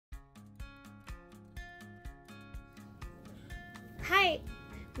Hi,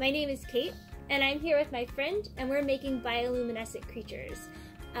 my name is Kate, and I'm here with my friend, and we're making bioluminescent creatures.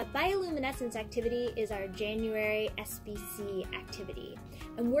 A bioluminescence activity is our January SBC activity,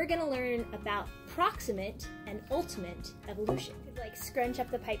 and we're gonna learn about proximate and ultimate evolution. Like scrunch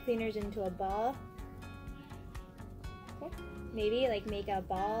up the pipe cleaners into a ball. Okay. Maybe like make a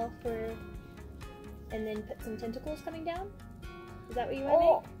ball and then put some tentacles coming down. Is that what you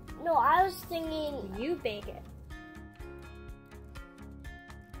want to make? No, I was thinking... You bake it.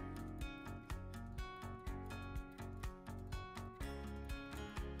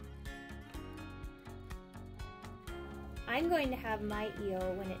 I'm going to have my eel,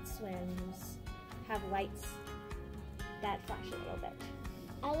 when it swims, have lights that flash a little bit.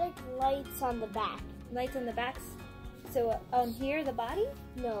 I like lights on the back. Lights on the backs? So on here, the body?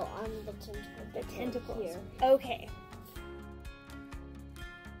 No, on the tentacles. The tentacles. Here. Okay.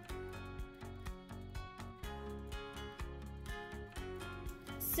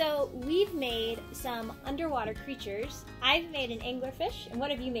 So we've made some underwater creatures. I've made an anglerfish, and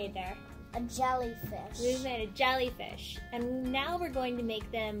what have you made there? A jellyfish. We've made a jellyfish, and now we're going to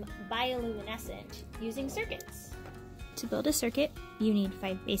make them bioluminescent using circuits. To build a circuit, you need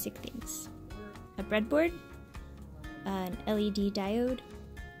 5 basic things. A breadboard, an LED diode,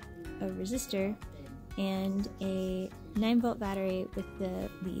 a resistor, and a 9-volt battery with the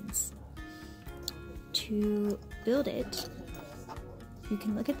leads. To build it, you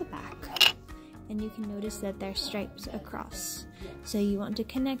can look at the back and you can notice that there are stripes across. So you want to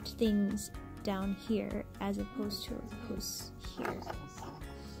connect things down here as opposed to here.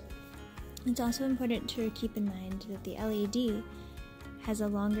 It's also important to keep in mind that the LED has a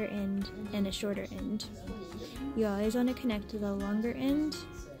longer end and a shorter end. You always want to connect the longer end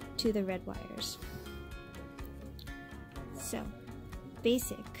to the red wires. So,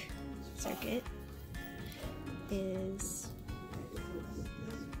 basic circuit is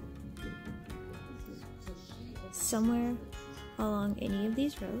somewhere along any of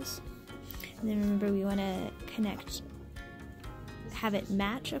these rows. And then remember, we want to have it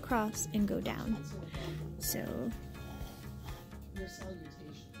match across and go down. So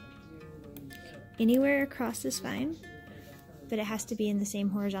anywhere across is fine, but it has to be in the same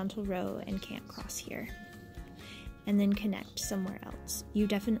horizontal row and can't cross here. And then connect somewhere else. You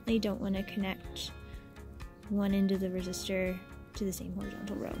definitely don't want to connect one end of the resistor to the same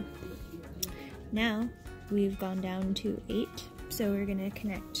horizontal row. Now we've gone down to 8, so we're going to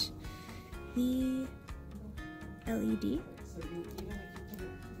connect the LED,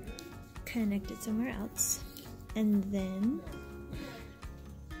 connect it somewhere else, and then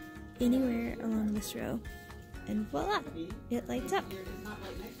anywhere along this row, and voila, it lights up.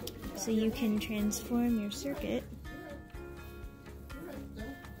 So you can transform your circuit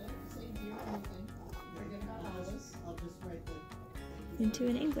into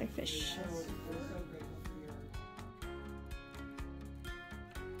an anglerfish.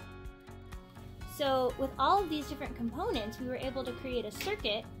 So with all of these different components, we were able to create a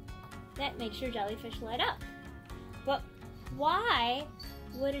circuit that makes your jellyfish light up. But why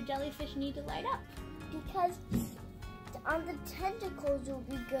would a jellyfish need to light up? Because on the tentacles it would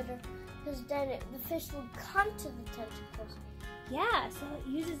be good, because then the fish would come to the tentacles. Yeah, so it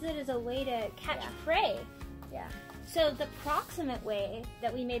uses it as a way to catch prey. Yeah. So the proximate way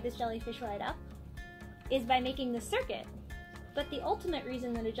that we made this jellyfish light up is by making the circuit. But the ultimate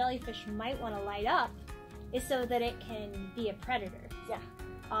reason that a jellyfish might want to light up is so that it can be a predator. Yeah.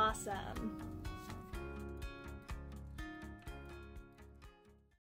 Awesome.